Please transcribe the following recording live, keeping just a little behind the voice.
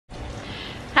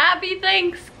Happy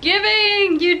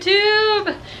Thanksgiving,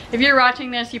 YouTube! If you're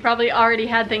watching this, you probably already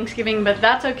had Thanksgiving, but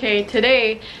that's okay.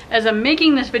 Today, as I'm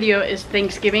making this video, is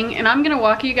Thanksgiving, and I'm gonna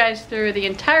walk you guys through the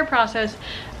entire process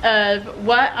of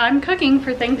what I'm cooking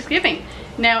for Thanksgiving.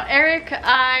 Now, Eric,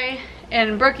 I,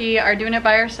 and Brookie are doing it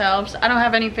by ourselves. I don't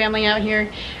have any family out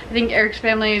here. I think Eric's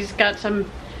family's got some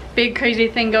big crazy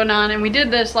thing going on, and we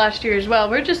did this last year as well.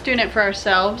 We're just doing it for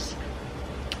ourselves.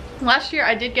 Last year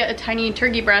I did get a tiny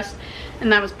turkey breast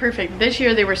and that was perfect. This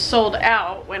year they were sold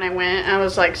out when I went. I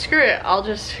was like, screw it, I'll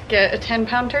just get a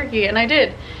 10-pound turkey, and I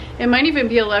did. It might even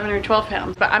be 11 or 12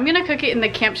 pounds, but I'm gonna cook it in the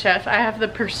Camp Chef. I have the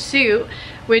Pursuit,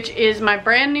 which is my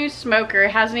brand new smoker.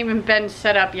 It hasn't even been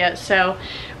set up yet, so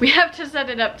we have to set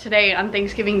it up today on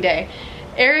Thanksgiving Day.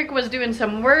 Eric was doing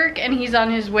some work and he's on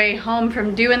his way home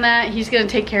from doing that. He's gonna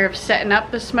take care of setting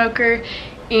up the smoker.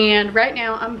 And right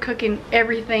now I'm cooking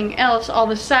everything else, all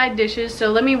the side dishes.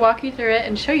 So let me walk you through it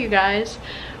and show you guys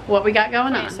what we got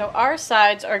going on. So our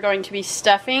sides are going to be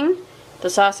stuffing. The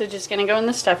sausage is gonna go in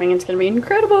the stuffing. It's gonna be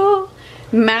incredible.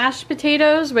 Mashed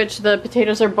potatoes, which the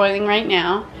potatoes are boiling right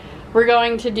now. We're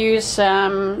going to do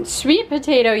some sweet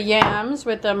potato yams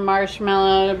with the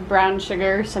marshmallow, brown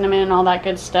sugar, cinnamon, all that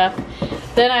good stuff.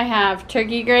 Then I have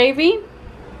turkey gravy.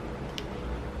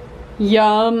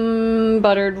 Yum,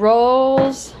 buttered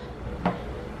rolls,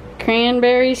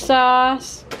 cranberry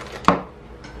sauce,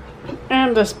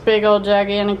 and this big old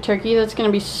gigantic turkey that's gonna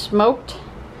be smoked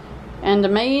and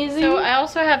amazing. So I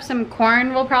also have some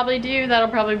corn we'll probably do. That'll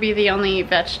probably be the only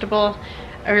vegetable.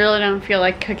 I really don't feel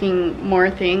like cooking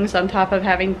more things on top of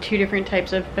having 2 different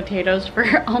types of potatoes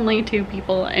for only 2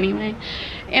 people anyway.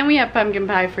 And we have pumpkin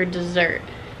pie for dessert.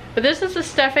 But this is the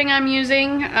stuffing I'm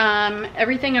using.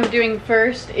 Everything I'm doing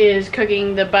first is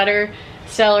cooking the butter,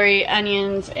 celery,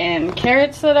 onions, and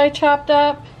carrots that I chopped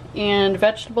up. And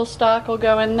vegetable stock will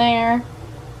go in there,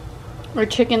 or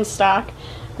chicken stock.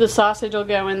 The sausage will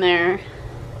go in there.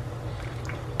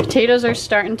 Potatoes are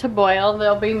starting to boil.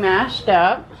 They'll be mashed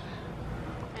up.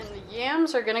 And the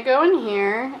yams are gonna go in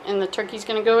here, and the turkey's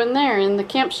gonna go in there in the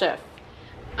Camp Chef.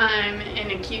 I'm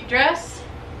in a cute dress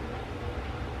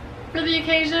for the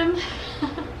occasion.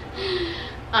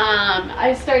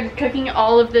 I started cooking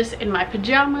all of this in my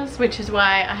pajamas, which is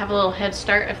why I have a little head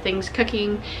start of things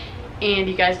cooking, and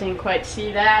you guys didn't quite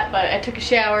see that, but I took a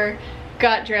shower,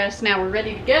 got dressed, now we're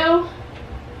ready to go.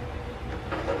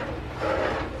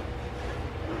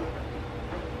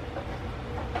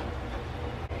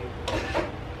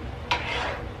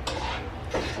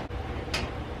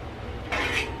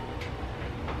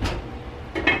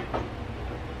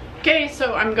 Okay,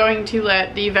 so I'm going to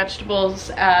let the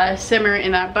vegetables simmer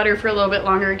in that butter for a little bit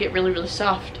longer, get really, really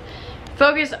soft.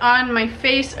 Focus on my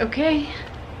face, okay?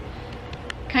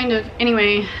 Kind of.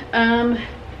 Anyway,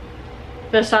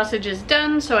 the sausage is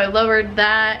done, so I lowered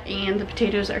that, and the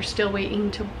potatoes are still waiting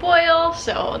to boil,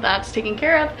 so that's taken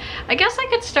care of. I guess I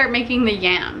could start making the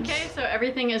yams. Okay, so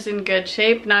everything is in good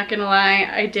shape, not gonna lie.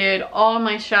 I did all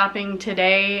my shopping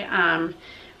today.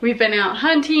 We've been out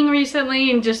hunting recently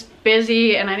and just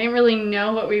busy, and I didn't really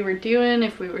know what we were doing,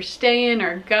 if we were staying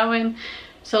or going.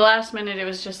 So last minute it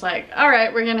was just like, all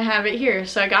right, we're gonna have it here.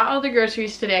 So I got all the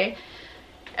groceries today.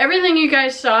 Everything you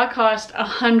guys saw cost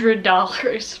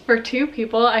 $100 for 2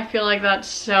 people. I feel like that's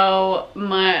so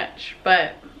much,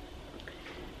 but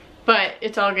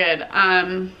it's all good.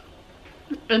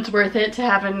 It's worth it to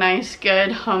have a nice,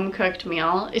 good home-cooked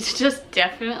meal. It's just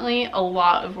definitely a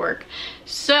lot of work.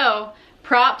 So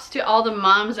props to all the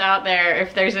moms out there.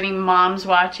 If there's any moms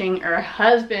watching, or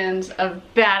husbands of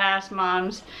badass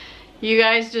moms, you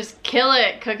guys just kill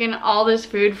it cooking all this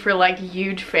food for like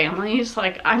huge families.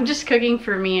 Like, I'm just cooking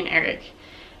for me and Eric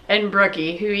and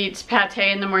Brookie, who eats pate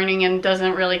in the morning and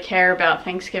doesn't really care about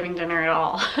Thanksgiving dinner at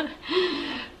all.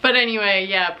 But anyway,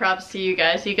 yeah, props to you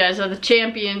guys. You guys are the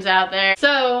champions out there.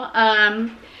 So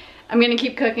I'm gonna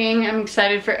keep cooking. I'm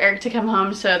excited for Eric to come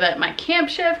home so that my Camp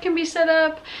Chef can be set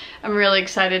up. I'm really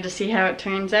excited to see how it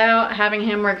turns out. Having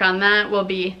him work on that will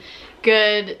be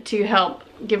good to help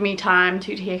give me time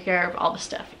to take care of all the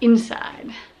stuff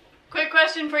inside. Quick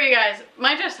question for you guys.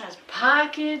 My dress has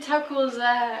pockets. How cool is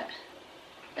that?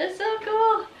 It's so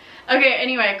cool. Okay,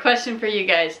 anyway, question for you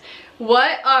guys.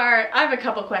 I have a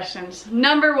couple questions.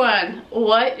 Number 1,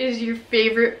 what is your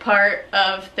favorite part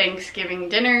of Thanksgiving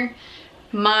dinner?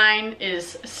 Mine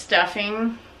is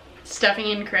stuffing.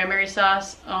 Stuffing and cranberry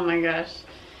sauce. Oh my gosh.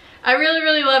 I really,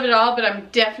 really love it all, but I'm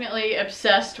definitely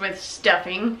obsessed with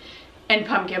stuffing and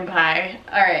pumpkin pie.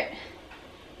 Alright,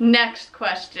 next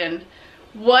question.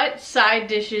 What side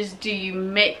dishes do you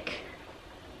make?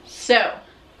 So,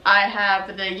 I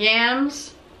have the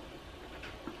yams,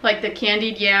 like the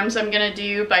candied yams I'm gonna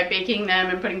do by baking them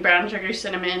and putting brown sugar,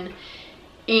 cinnamon,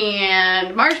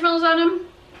 and marshmallows on them.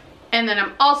 And then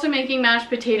I'm also making mashed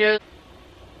potatoes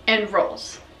and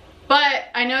rolls. But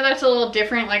I know that's a little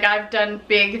different. Like, I've done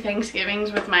big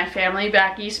Thanksgivings with my family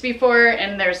back east before,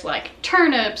 and there's like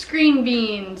turnips, green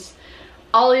beans,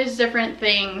 all these different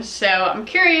things. So I'm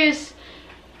curious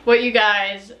what you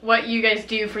guys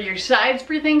do for your sides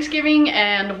for Thanksgiving,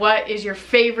 and what is your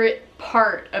favorite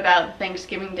part about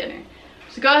Thanksgiving dinner.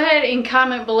 So go ahead and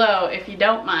comment below if you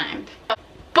don't mind. But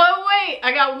wait,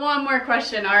 I got one more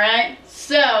question, all right?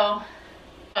 So,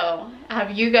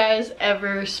 have you guys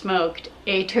ever smoked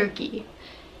a turkey?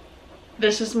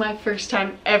 This is my first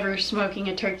time ever smoking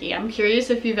a turkey. I'm curious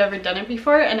if you've ever done it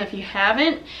before, and if you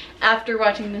haven't, after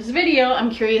watching this video,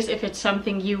 I'm curious if it's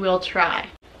something you will try.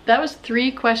 That was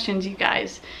 3 questions, you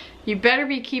guys. You better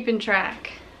be keeping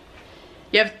track.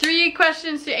 You have 3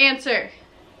 questions to answer.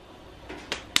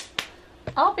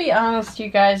 I'll be honest, you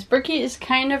guys, Brookie is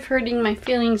kind of hurting my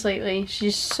feelings lately.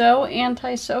 She's so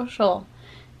antisocial.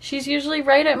 She's usually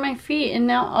right at my feet, and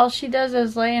now all she does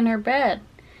is lay in her bed.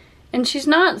 And she's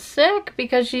not sick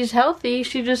because she's healthy.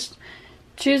 She just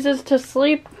chooses to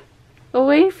sleep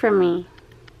away from me.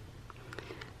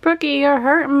 Brookie, you're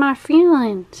hurting my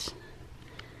feelings.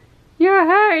 You're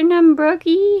hurting them,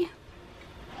 Brookie.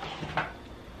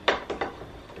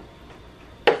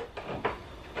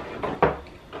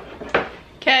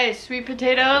 Okay, sweet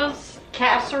potatoes,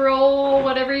 casserole,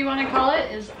 whatever you want to call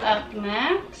it, is up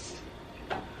next.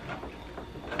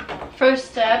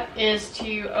 First step is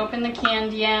to open the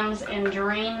canned yams and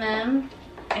drain them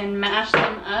and mash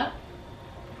them up.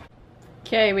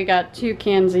 Okay, we got 2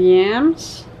 cans of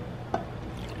yams,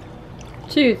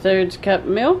 2/3 cup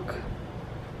milk,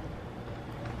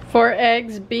 4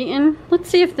 eggs beaten. Let's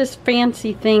see if this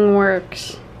fancy thing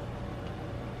works.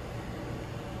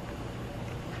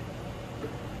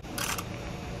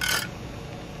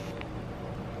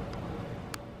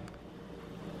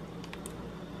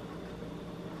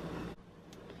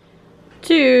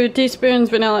 Two teaspoons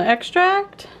vanilla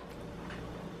extract.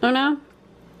 Oh no,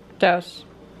 dose.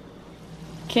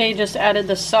 Okay, just added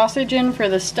the sausage in for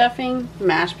the stuffing.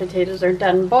 Mashed potatoes are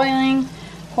done boiling.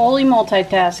 Holy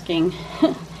multitasking.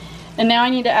 And now I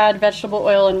need to add vegetable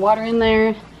oil and water in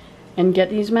there and get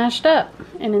these mashed up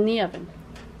and in the oven.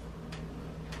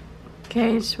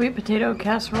 Okay, sweet potato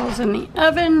casserole's in the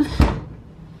oven.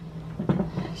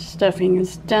 Stuffing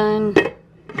is done.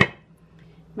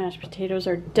 Mashed potatoes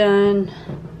are done.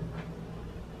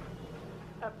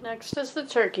 Up next is the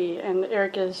turkey, and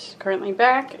Eric is currently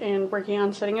back and working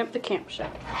on setting up the campchef.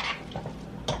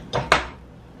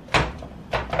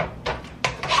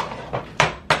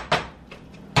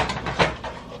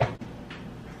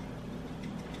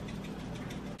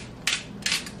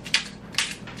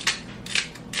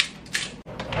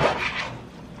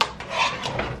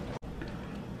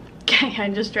 Okay, I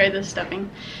just tried this stuffing.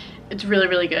 It's really,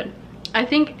 really good. I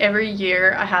think every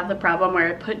year I have the problem where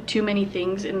I put too many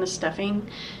things in the stuffing,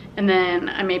 and then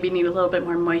I maybe need a little bit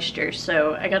more moisture.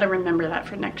 So I gotta remember that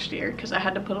for next year, because I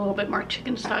had to put a little bit more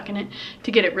chicken stock in it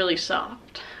to get it really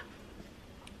soft,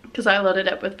 because I loaded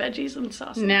up with veggies and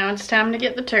sauce. Now it's time to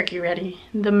get the turkey ready,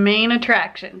 the main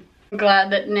attraction. I'm glad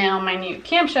that now my new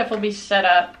Camp Chef will be set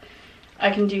up.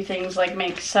 I can do things like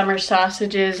make summer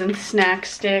sausages and snack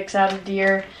sticks out of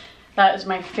deer. That is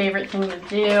my favorite thing to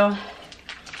do.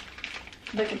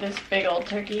 Look at this big old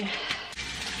turkey.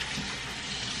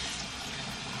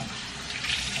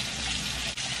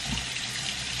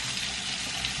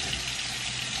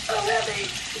 So heavy.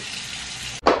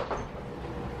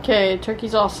 Okay,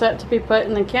 turkey's all set to be put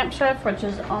in the Camp Chef, which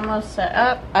is almost set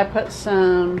up. I put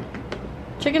some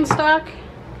chicken stock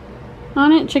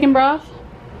on it, chicken broth.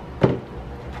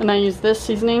 And I use this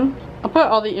seasoning. I'll put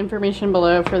all the information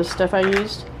below for the stuff I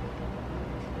used.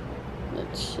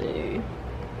 Let's see.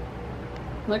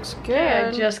 Looks good.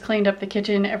 I just cleaned up the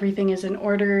kitchen. Everything is in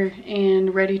order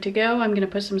and ready to go. I'm gonna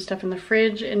put some stuff in the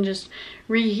fridge and just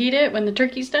reheat it when the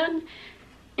turkey's done.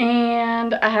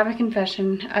 And I have a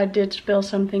confession. I did spill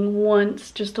something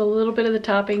once, just a little bit of the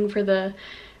topping for the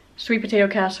sweet potato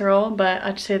casserole, but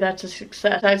I'd say that's a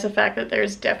success. Besides the fact that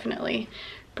there's definitely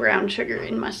brown sugar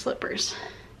in my slippers.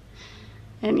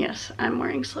 And yes, I'm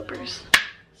wearing slippers.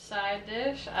 Side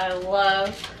dish, I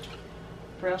love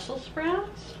Brussels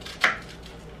sprouts.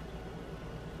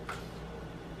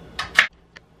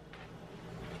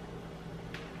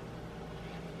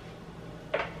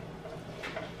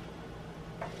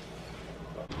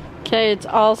 Okay, it's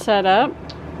all set up.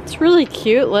 It's a really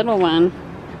cute little one.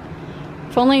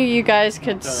 If only you guys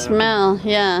could smell,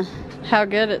 yeah, how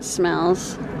good it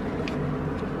smells.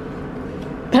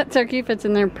 That turkey fits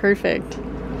in there perfect.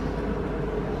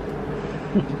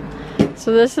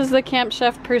 So this is the Camp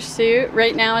Chef Pursuit.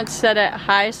 Right now it's set at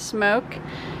high smoke.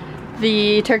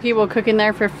 The turkey will cook in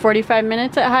there for 45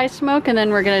 minutes at high smoke, and then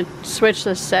we're gonna switch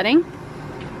the setting.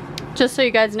 Just so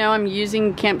you guys know, I'm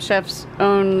using Camp Chef's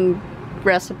own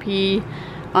recipe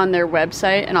on their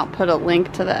website, and I'll put a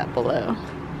link to that below.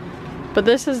 But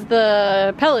this is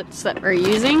the pellets that we're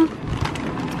using.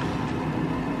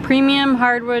 Premium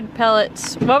hardwood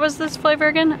pellets. What was this flavor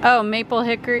again? Oh, maple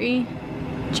hickory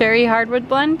cherry hardwood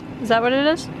blend. Is that what it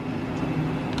is?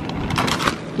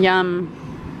 Yum.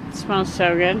 It smells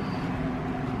so good.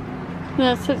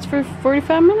 That sits for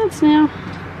 45 minutes now.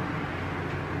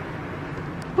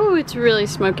 Ooh, it's really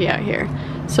smoky out here.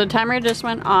 So timer just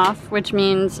went off, which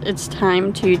means it's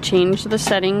time to change the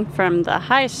setting from the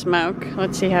high smoke.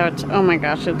 Let's see how it's, oh my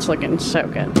gosh, it's looking so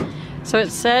good. So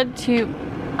it's said to,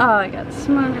 oh, I got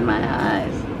smoke in my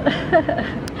eyes.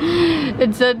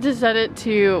 It said to set it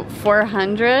to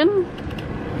 400.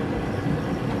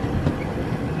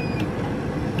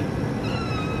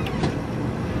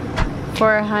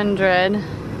 For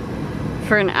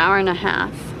an hour and a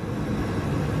half.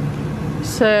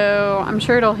 So I'm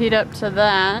sure it'll heat up to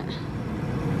that.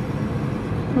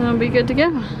 And it'll be good to go.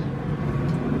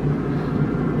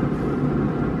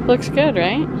 Looks good,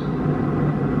 right?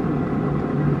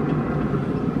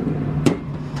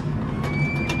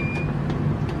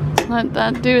 Let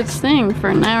that do its thing for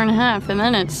an hour and a half, and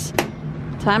then it's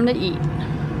time to eat.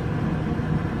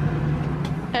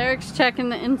 Eric's checking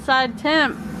the inside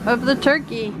temp of the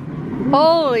turkey.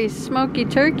 Holy smoky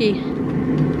turkey.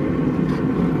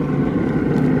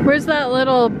 Where's that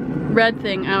little red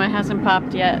thing? Oh, it hasn't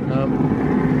popped yet. Nope.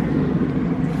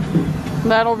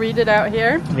 That'll read it out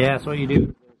here? Yeah, that's what you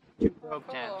do. 2 probe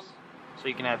temps. So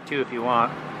you can have 2 if you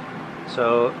want.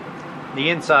 So the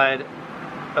inside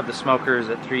of the smoker is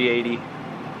at 380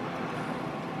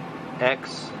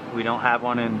 X. We don't have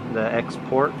one in the X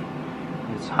port.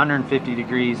 It's 150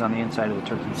 degrees on the inside of the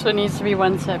turkey. So it needs to be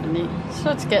 170.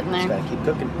 So it's getting there. Just gotta keep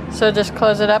cooking. So just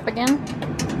close it up again?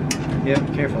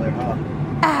 Yep, careful, they're hot.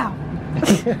 Ow!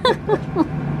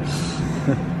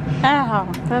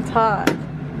 Ow, that's hot.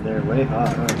 They're way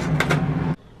hot,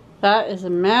 huh? That is a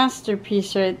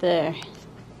masterpiece right there.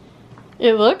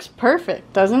 It looks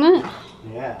perfect, doesn't it?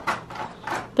 Yeah.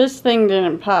 This thing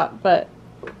didn't pop, but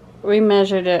we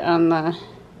measured it on the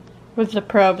with the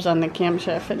probes on the Camp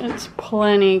Chef, and it's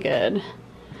plenty good.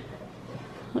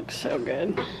 Looks so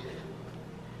good.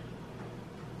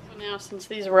 So now, since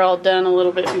these were all done a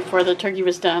little bit before the turkey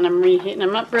was done, I'm reheating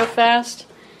them up real fast.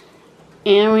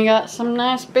 And we got some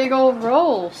nice big old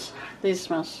rolls. These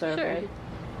smell so good.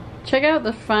 Check out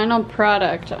the final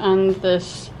product on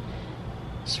this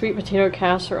sweet potato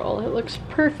casserole. It looks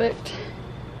perfect.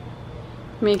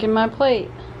 Making my plate.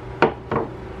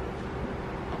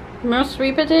 More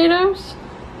sweet potatoes?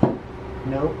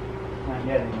 Nope, not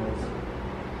yet anyways.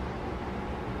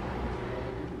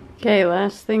 Okay,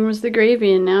 last thing was the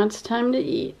gravy, and now it's time to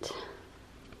eat.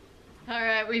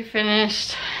 Alright, we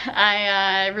finished.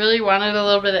 I really wanted a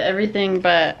little bit of everything,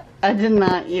 but I did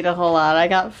not eat a whole lot. I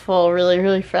got full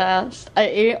really fast. I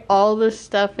ate all the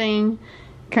stuffing,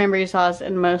 cranberry sauce,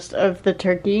 and most of the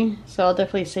turkey, so I'll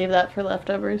definitely save that for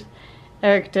leftovers.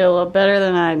 Eric did a little better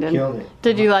than I did. Killed it.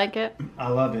 Did you like it? I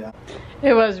love it.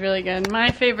 It was really good.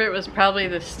 My favorite was probably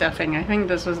the stuffing. I think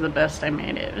this was the best I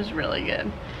made it. It was really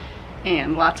good.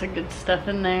 And lots of good stuff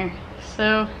in there.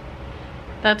 So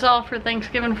that's all for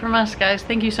Thanksgiving from us, guys.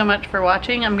 Thank you so much for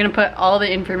watching. I'm gonna put all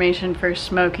the information for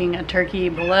smoking a turkey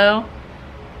below.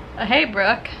 Hey,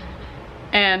 Brooke.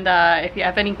 And if you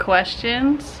have any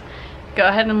questions, go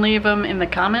ahead and leave them in the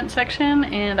comment section,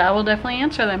 and I will definitely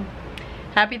answer them.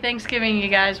 Happy Thanksgiving, you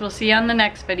guys. We'll see you on the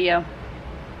next video.